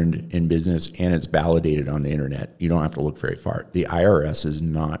learned in business, and it's validated on the internet, you don't have to look very far. The IRS is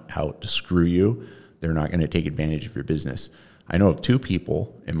not out to screw you. They're not going to take advantage of your business. I know of two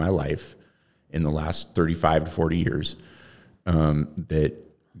people in my life in the last 35 to 40 years that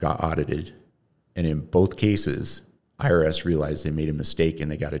got audited. And in both cases, IRS realized they made a mistake and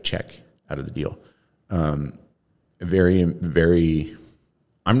they got a check out of the deal. You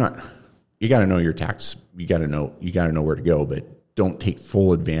got to know your tax. You got to know where to go, but don't take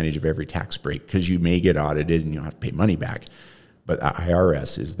full advantage of every tax break, because you may get audited and you'll have to pay money back. But the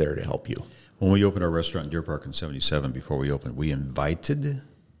IRS is there to help you. When we opened our restaurant in Deer Park in 77, before we opened, we invited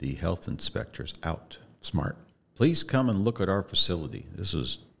the health inspectors out. Smart. Please come and look at our facility. This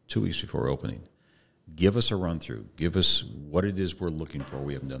was 2 weeks before opening. Give us a run through. Give us what it is we're looking for.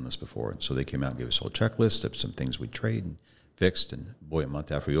 We haven't done this before. And so they came out and gave us a whole checklist of some things we trade and fixed. And boy, a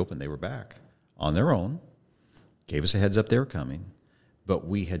month after we opened, they were back on their own. Gave us a heads up they were coming. But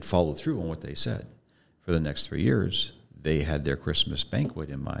we had followed through on what they said. For the next 3 years, they had their Christmas banquet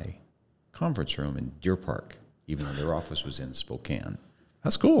in my conference room in Deer Park, even though their office was in Spokane.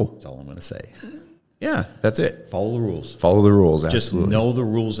 That's cool. That's all I'm going to say. Yeah, that's it. Follow the rules. Follow the rules, Just absolutely. know the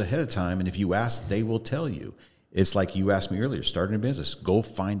rules ahead of time, and if you ask, they will tell you. It's like you asked me earlier, starting a business. Go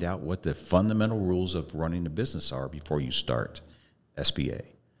find out what the fundamental rules of running a business are before you start. SBA,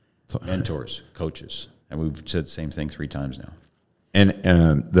 mentors, coaches. And we've said the same thing 3 times now. And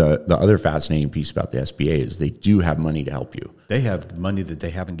the other fascinating piece about the SBA is they do have money to help you. They have money that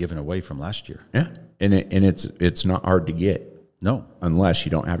they haven't given away from last year. Yeah, and it's not hard to get. No. Unless you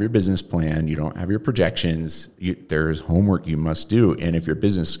don't have your business plan, you don't have your projections, there's homework you must do. And if your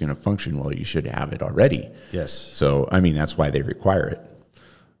business is going to function well, you should have it already. Yes. So, that's why they require it.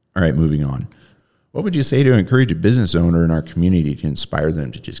 All right, moving on. What would you say to encourage a business owner in our community to inspire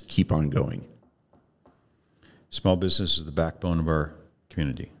them to just keep on going? Small business is the backbone of our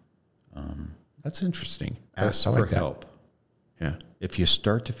community. That's interesting. Ask I like for that. help. Yeah. If you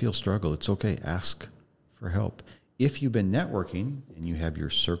start to feel struggle, it's okay. Ask for help. If you've been networking and you have your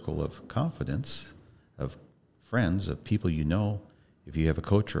circle of confidence, of friends, of people you know, if you have a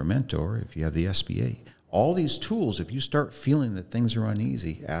coach or a mentor, if you have the SBA, all these tools, if you start feeling that things are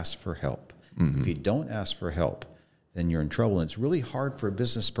uneasy, ask for help. Mm-hmm. If you don't ask for help, then you're in trouble. And it's really hard for a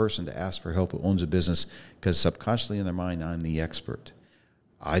business person to ask for help who owns a business, because subconsciously in their mind, I'm the expert.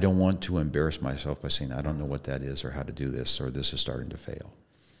 I don't want to embarrass myself by saying, I don't know what that is or how to do this, or this is starting to fail.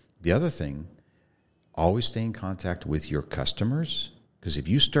 The other thing, always stay in contact with your customers, because if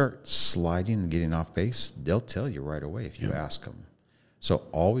you start sliding and getting off base, they'll tell you right away if you ask them. So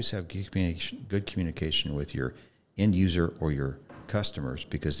always have good communication with your end user or your customers,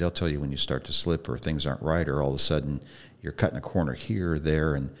 because they'll tell you when you start to slip or things aren't right, or all of a sudden you're cutting a corner here or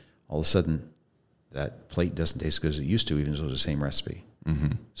there, and all of a sudden that plate doesn't taste as good as it used to, even though it's the same recipe.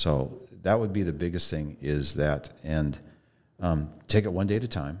 Mm-hmm. So that would be the biggest thing, is that, and take it one day at a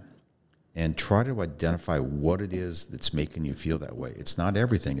time. And try to identify what it is that's making you feel that way. It's not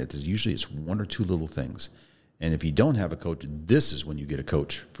everything. Usually it's 1 or 2 little things. And if you don't have a coach, this is when you get a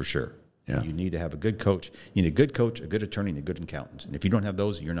coach for sure. Yeah. You need to have a good coach. You need a good coach, a good attorney, and a good accountant. And if you don't have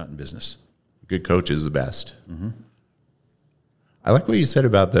those, you're not in business. A good coach is the best. Mm-hmm. I like what you said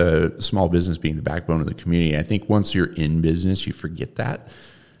about the small business being the backbone of the community. I think once you're in business, you forget that.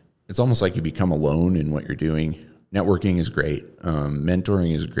 It's almost like you become alone in what you're doing. Networking is great.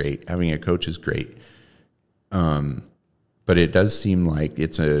 Mentoring is great. Having a coach is great. But it does seem like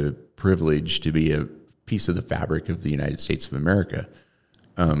it's a privilege to be a piece of the fabric of the United States of America.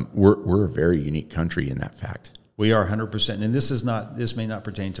 We're a very unique country in that fact. We are 100%, and this may not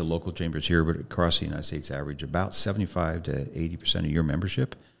pertain to local chambers here, but across the United States average, about 75 to 80% of your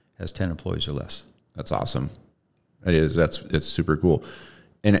membership has 10 employees or less. That's awesome. It is. It's super cool.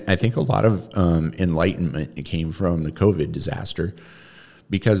 And I think a lot of enlightenment came from the COVID disaster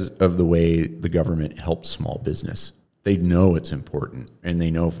because of the way the government helped small business. They know it's important, and they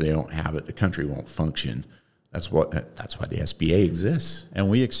know if they don't have it, the country won't function. That's why the SBA exists. And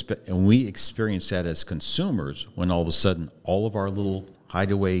we experience that as consumers when all of a sudden all of our little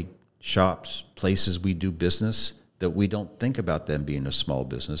hideaway shops, places we do business, that we don't think about them being a small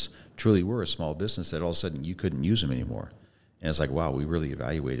business. Truly, we're a small business that all of a sudden you couldn't use them anymore. And it's like, wow, we really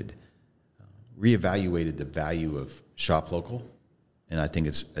reevaluated the value of shop local. And I think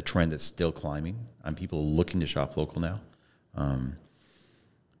it's a trend that's still climbing. People are looking to shop local now.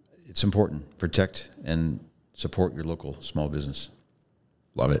 It's important. Protect and support your local small business.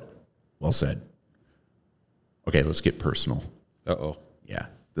 Love it. Well said. Okay, let's get personal. Uh-oh. Yeah,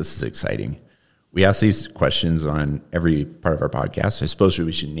 this is exciting. We ask these questions on every part of our podcast. I suppose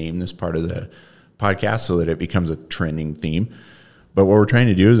we should name this part of the podcast so that it becomes a trending theme. But what we're trying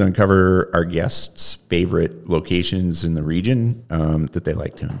to do is uncover our guests' favorite locations in the region that they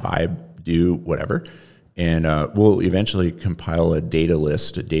like to imbibe, do, whatever. And we'll eventually compile a data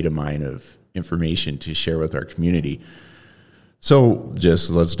list, a data mine of information to share with our community. So just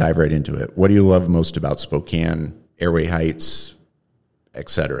let's dive right into it. What do you love most about Spokane, Airway Heights,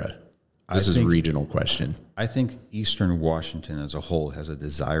 etc.? This is a regional question. I think Eastern Washington as a whole has a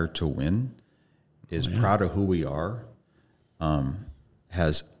desire to win, is proud of who we are,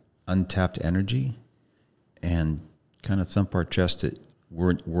 has untapped energy, and kind of thump our chest that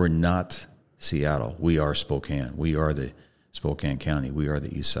we're not Seattle. We are Spokane. We are the Spokane County. We are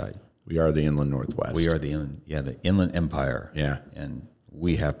the East Side. We are the Inland Northwest. We are the Inland Empire. Yeah. And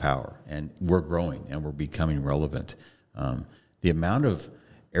we have power, and we're growing, and we're becoming relevant. The amount of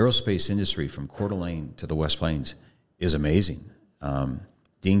aerospace industry from Coeur d'Alene to the West Plains is amazing.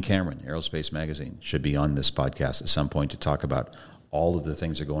 Dean Cameron, Aerospace Magazine, should be on this podcast at some point to talk about all of the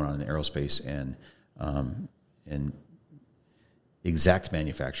things that are going on in aerospace and exact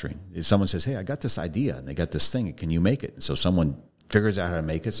manufacturing. If someone says, hey, I got this idea, and they got this thing, can you make it? And so someone figures out how to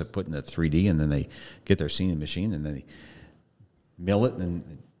make it, so put in a 3D, and then they get their CNC machine, and then they mill it,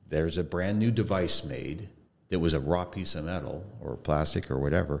 and there's a brand new device made that was a raw piece of metal or plastic or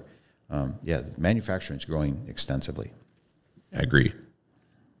whatever. Manufacturing is growing extensively. I agree.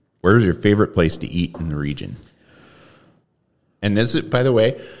 Where is your favorite place to eat in the region? And this is, by the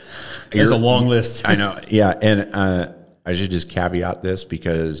way, there's a long list. I know. Yeah. And I should just caveat this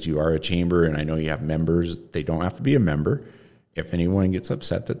because you are a chamber and I know you have members. They don't have to be a member. If anyone gets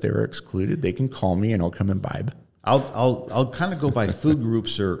upset that they were excluded, they can call me and I'll come imbibe. I'll kind of go by food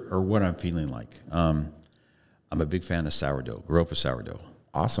groups or what I'm feeling like. I'm a big fan of sourdough. Grew up with sourdough.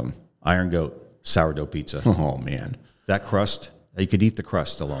 Awesome. Iron Goat, sourdough pizza. Oh, man. That crust, you could eat the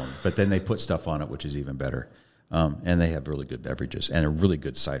crust alone, but then they put stuff on it, which is even better. And they have really good beverages and a really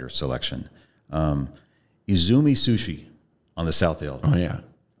good cider selection. Izumi Sushi on the South Hill. Oh, yeah.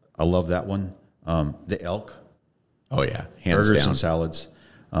 I love that one. The Elk. Oh, yeah. Hands burgers down. And salads.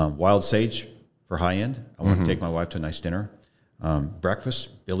 Wild Sage for high end. I want to take my wife to a nice dinner.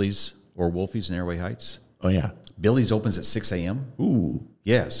 Breakfast, Billy's or Wolfie's in Airway Heights. Oh, yeah. Billy's opens at 6 a.m. Ooh.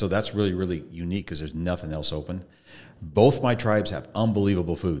 Yeah, so that's really, really unique because there's nothing else open. Both my tribes have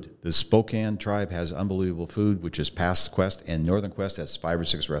unbelievable food. The Spokane tribe has unbelievable food, which is past Quest, and Northern Quest has 5 or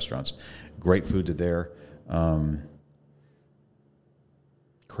 6 restaurants. Great food to there.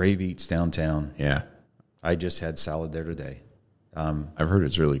 Crave Eats downtown. Yeah. I just had salad there today. I've heard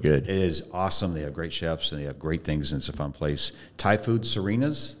it's really good. It is awesome. They have great chefs, and they have great things, and it's a fun place. Thai food,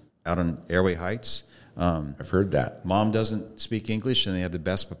 Serena's, out on Airway Heights. I've heard that. Mom doesn't speak English, and they have the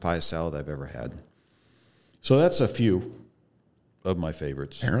best papaya salad I've ever had. So that's a few of my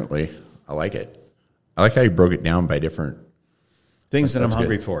favorites. Apparently. I like it. I like how you broke it down by different things that I'm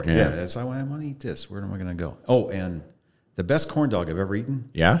hungry good. for. Yeah. That's I want to eat this. Where am I going to go? Oh, and the best corn dog I've ever eaten.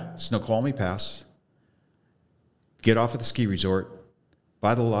 Yeah? Snoqualmie Pass. Get off at the ski resort.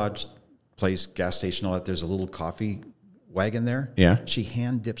 By the lodge place, gas station, all that. There's a little coffee wagon there. Yeah. She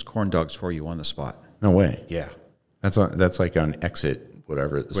hand dips corn dogs for you on the spot. No way. Yeah. That's like on exit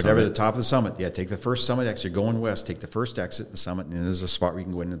whatever. At the Whatever summit. the top of the summit. Yeah, take the first summit exit. You're going west. Take the first exit, the summit, and then there's a spot where you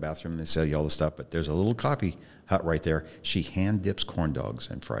can go in the bathroom and they sell you all the stuff. But there's a little coffee hut right there. She hand dips corn dogs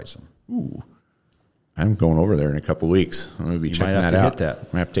and fries them. Ooh. I'm going over there in a couple of weeks. I'm going to be checking that out. Hit that. I'm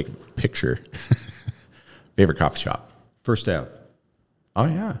going to have to take a picture. Favorite coffee shop? First Ave. Oh,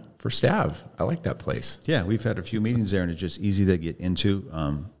 yeah. First Ave. I like that place. Yeah, we've had a few meetings there, and it's just easy to get into.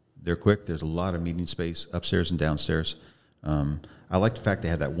 They're quick. There's a lot of meeting space upstairs and downstairs. I like the fact they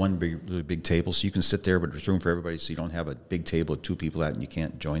have that one really big table, so you can sit there, but there's room for everybody, so you don't have a big table with two people at it and you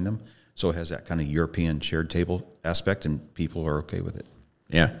can't join them. So it has that kind of European shared table aspect, and people are okay with it.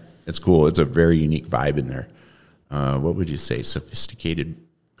 Yeah, it's cool. It's a very unique vibe in there. What would you say? Sophisticated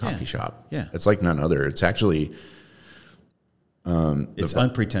coffee shop. Yeah. It's like none other. It's actually... it's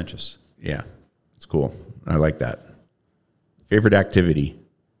unpretentious. Yeah, it's cool. I like that. Favorite activity?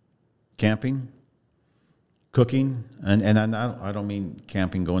 Camping, cooking, and I don't mean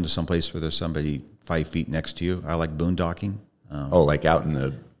camping going to someplace where there's somebody 5 feet next to you. I like boondocking. Like out in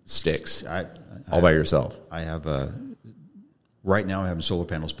the sticks, all by yourself. I have right now I'm having solar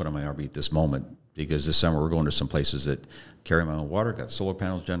panels put on my RV at this moment because this summer we're going to some places that carry my own water, got solar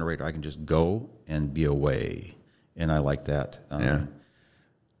panels generator. I can just go and be away, and I like that. Yeah.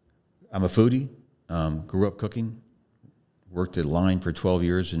 I'm a foodie. Grew up cooking. Worked at line for 12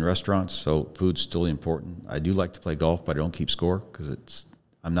 years in restaurants, so food's still important. I do like to play golf, but I don't keep score because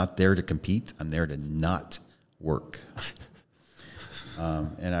I'm not there to compete. I'm there to not work.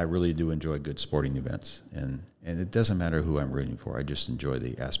 And I really do enjoy good sporting events. And it doesn't matter who I'm rooting for. I just enjoy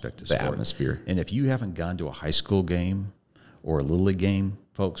the aspect of The sport. atmosphere. And if you haven't gone to a high school game or a Little League game,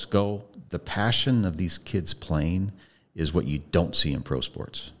 folks, go. The passion of these kids playing is what you don't see in pro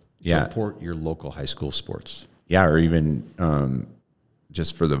sports. Yeah. Support your local high school sports. Yeah, or even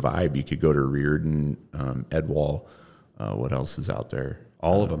just for the vibe, you could go to Reardon, Edwall. What else is out there?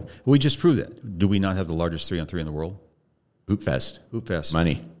 All of them. We just proved that. Do we not have the largest 3-on-3 in the world? Hoopfest. Hoopfest.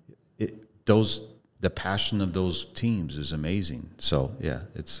 Money. The passion of those teams is amazing. So yeah,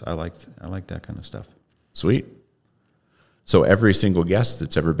 I like that kind of stuff. Sweet. So every single guest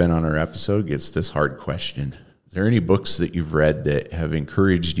that's ever been on our episode gets this hard question. Is there any books that you've read that have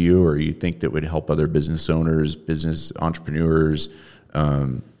encouraged you or you think that would help other business owners, business entrepreneurs?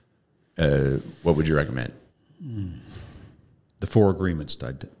 What would you recommend? The Four Agreements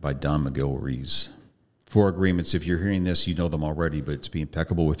by Don McGill Rees. Four Agreements, if you're hearing this, you know them already, but it's be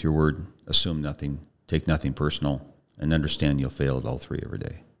impeccable with your word, assume nothing, take nothing personal, and understand you'll fail at all three every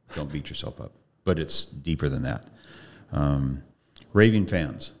day. Don't beat yourself up. But it's deeper than that. Raving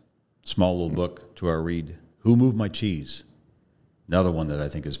Fans, small little book to our read. Who Moved My Cheese? Another one that I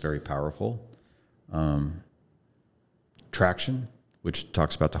think is very powerful. Traction, which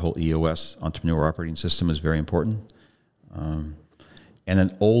talks about the whole EOS, Entrepreneur Operating System, is very important. And an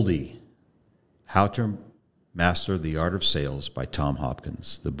oldie, How to Master the Art of Sales by Tom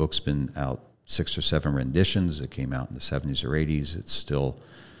Hopkins. The book's been out 6 or 7 renditions. It came out in the 70s or 80s. It's still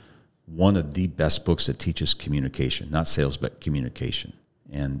one of the best books that teaches communication, not sales, but communication.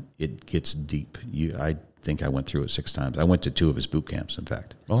 And it gets deep. I think I went through it 6 times. I went to 2 of his boot camps, in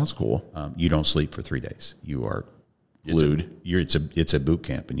fact. Well, that's cool. You don't sleep for 3 days. You are Glued. It's a boot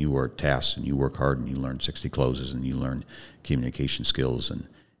camp, and you are tasked, and you work hard, and you learn 60 closes, and you learn communication skills, and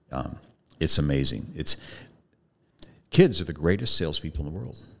it's amazing. Kids are the greatest salespeople in the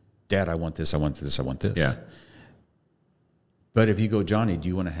world. Dad, I want this, I want this, I want this. Yeah. But if you go, Johnny, do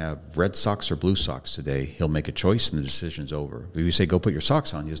you want to have red socks or blue socks today? He'll make a choice, and the decision's over. But if you say, go put your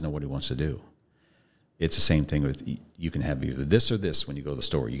socks on, he doesn't know what he wants to do. It's the same thing with, you can have either this or this when you go to the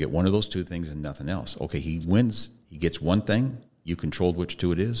store. You get one of those 2 things and nothing else. Okay, he wins. He gets one thing. You controlled which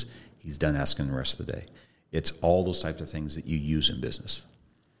 2 it is. He's done asking the rest of the day. It's all those types of things that you use in business.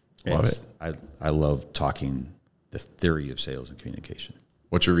 Love it. I love talking the theory of sales and communication.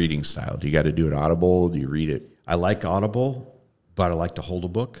 What's your reading style? Do you got to do it Audible? Do you read it? I like Audible, but I like to hold a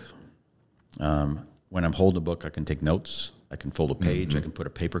book. When I'm holding a book, I can take notes. I can fold a page. Mm-hmm. I can put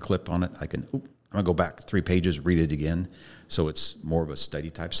a paper clip on it. I'm going to go back 3 pages, read it again. So it's more of a study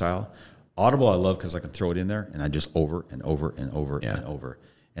type style. Audible I love because I can throw it in there and I just over and over and over and over.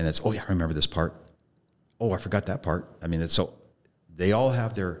 And it's, oh yeah, I remember this part. Oh, I forgot that part. I mean, they all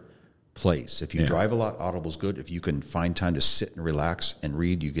have their place. If you drive a lot, Audible's good. If you can find time to sit and relax and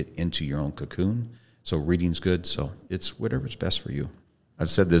read, you get into your own cocoon. So reading's good. So it's whatever's best for you. I've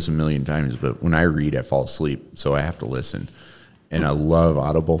said this a million times, but when I read, I fall asleep, so I have to listen. And I love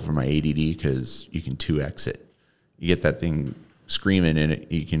Audible for my ADD because you can 2X it. You get that thing screaming in it.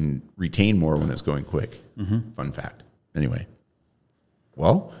 You can retain more when it's going quick. Mm-hmm. Fun fact. Anyway.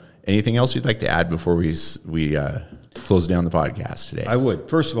 Well, Anything else you'd like to add before we close down the podcast today? I would.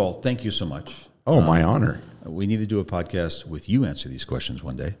 First of all, thank you so much. Oh, my honor. We need to do a podcast with you answer these questions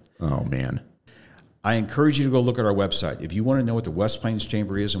one day. Oh, man. I encourage you to go look at our website. If you want to know what the West Plains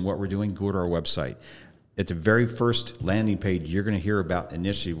Chamber is and what we're doing, go to our website. At the very first landing page, you're going to hear about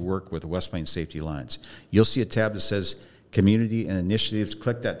initiative work with the West Plains Safety Alliance. You'll see a tab that says Community and Initiatives.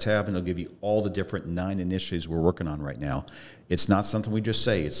 Click that tab, and it'll give you all the different 9 initiatives we're working on right now. It's not something we just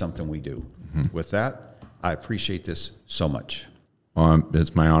say. It's something we do. Mm-hmm. With that, I appreciate this so much.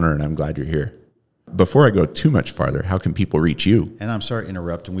 It's my honor, and I'm glad you're here. Before I go too much farther, how can people reach you? And I'm sorry to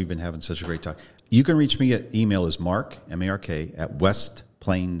interrupt, and we've been having such a great talk. You can reach me at email is Mark, M-A-R-K, at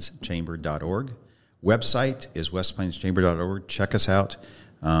westplainschamber.org. Website is westplainschamber.org. Check us out.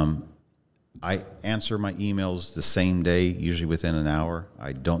 I answer my emails the same day, usually within an hour.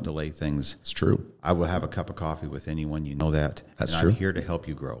 I don't delay things. It's true. I will have a cup of coffee with anyone. You know that. That's and true. I'm here to help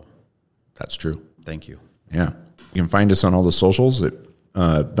you grow. That's true. Thank you. Yeah. You can find us on all the socials at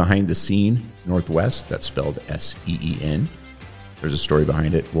Behind the Scene Northwest. That's spelled SEEN. There's a story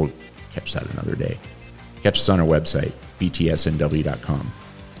behind it. We'll catch that another day. Catch us on our website, btsnw.com.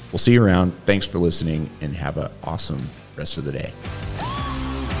 We'll see you around. Thanks for listening, and have an awesome rest of the day.